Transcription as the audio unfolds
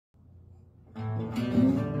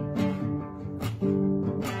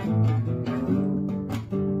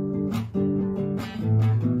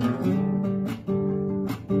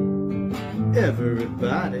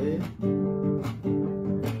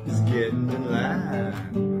kid is getting in line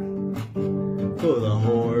for the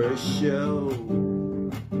horror show.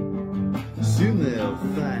 Soon they'll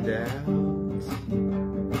find out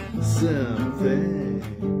something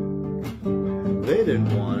they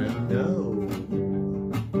didn't want to know.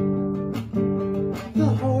 The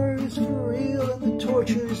horror is for real and the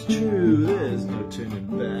torture is true. There's no turning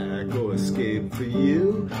back or escape for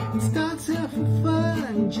you. It starts out for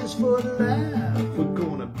fun, just for a laugh. We're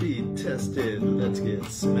gonna be tested, let's get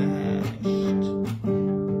smashed.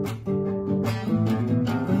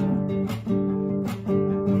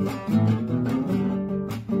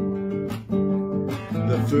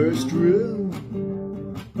 The first room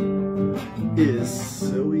is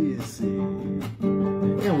so easy,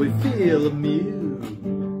 and we feel amused.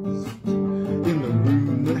 In the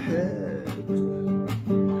room ahead,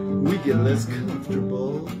 we get less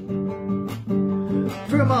comfortable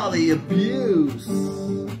from all the abuse.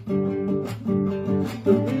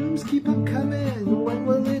 The rooms keep on coming, when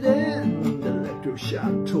will it end?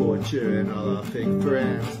 Electro-shock, torture, and all our fake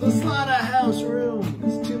friends. The slaughterhouse room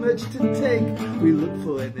is too much to take. We look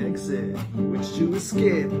for an exit, which to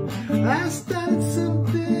escape. I started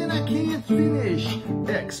something I can't finish.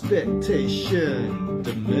 Expectation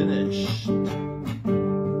diminished.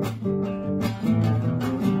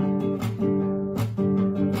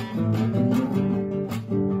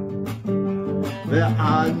 There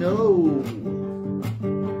are no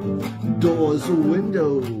doors or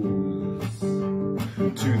windows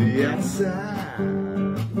to the outside.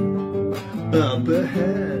 Up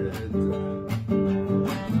ahead,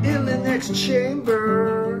 in the next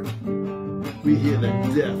chamber, we hear the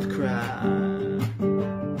death cry.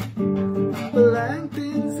 Blowing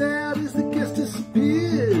things out as the guest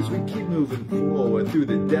disappears. We keep moving forward through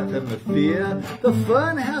the death and the fear. The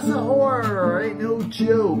fun house of horror ain't no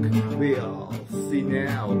joke. We all see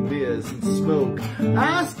now mirrors and smoke.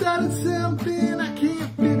 I started something I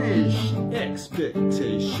can't finish.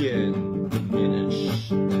 Expectation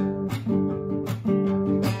diminished.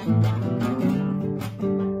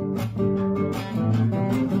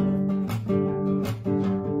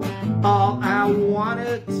 All I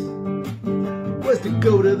wanted was to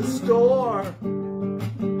go to the store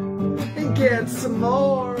and get some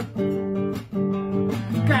more.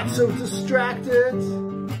 Got so distracted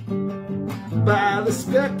by the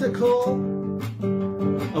spectacle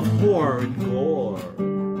of horror and gore.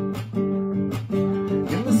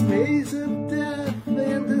 In this maze of death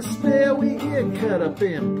and despair, we get cut up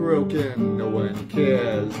and broken. No one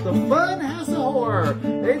cares. The fun house of horror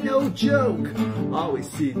ain't no joke. All we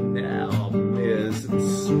see now are mirrors and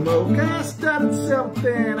smoke. I started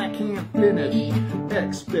something I can't finish.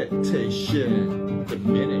 Expectation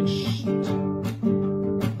diminished.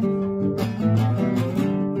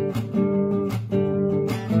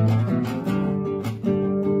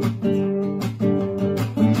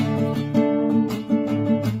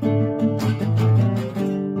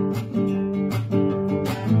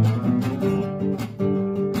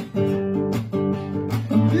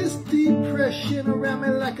 Around me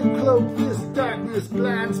like a cloak, this darkness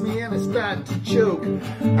blinds me and I start to choke.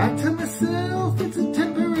 I tell myself it's a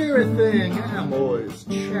temporary thing. I'm always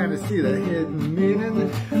trying to see the hidden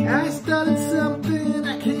meaning. I started something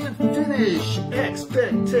I can't finish.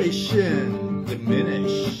 Expectation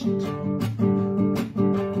diminished.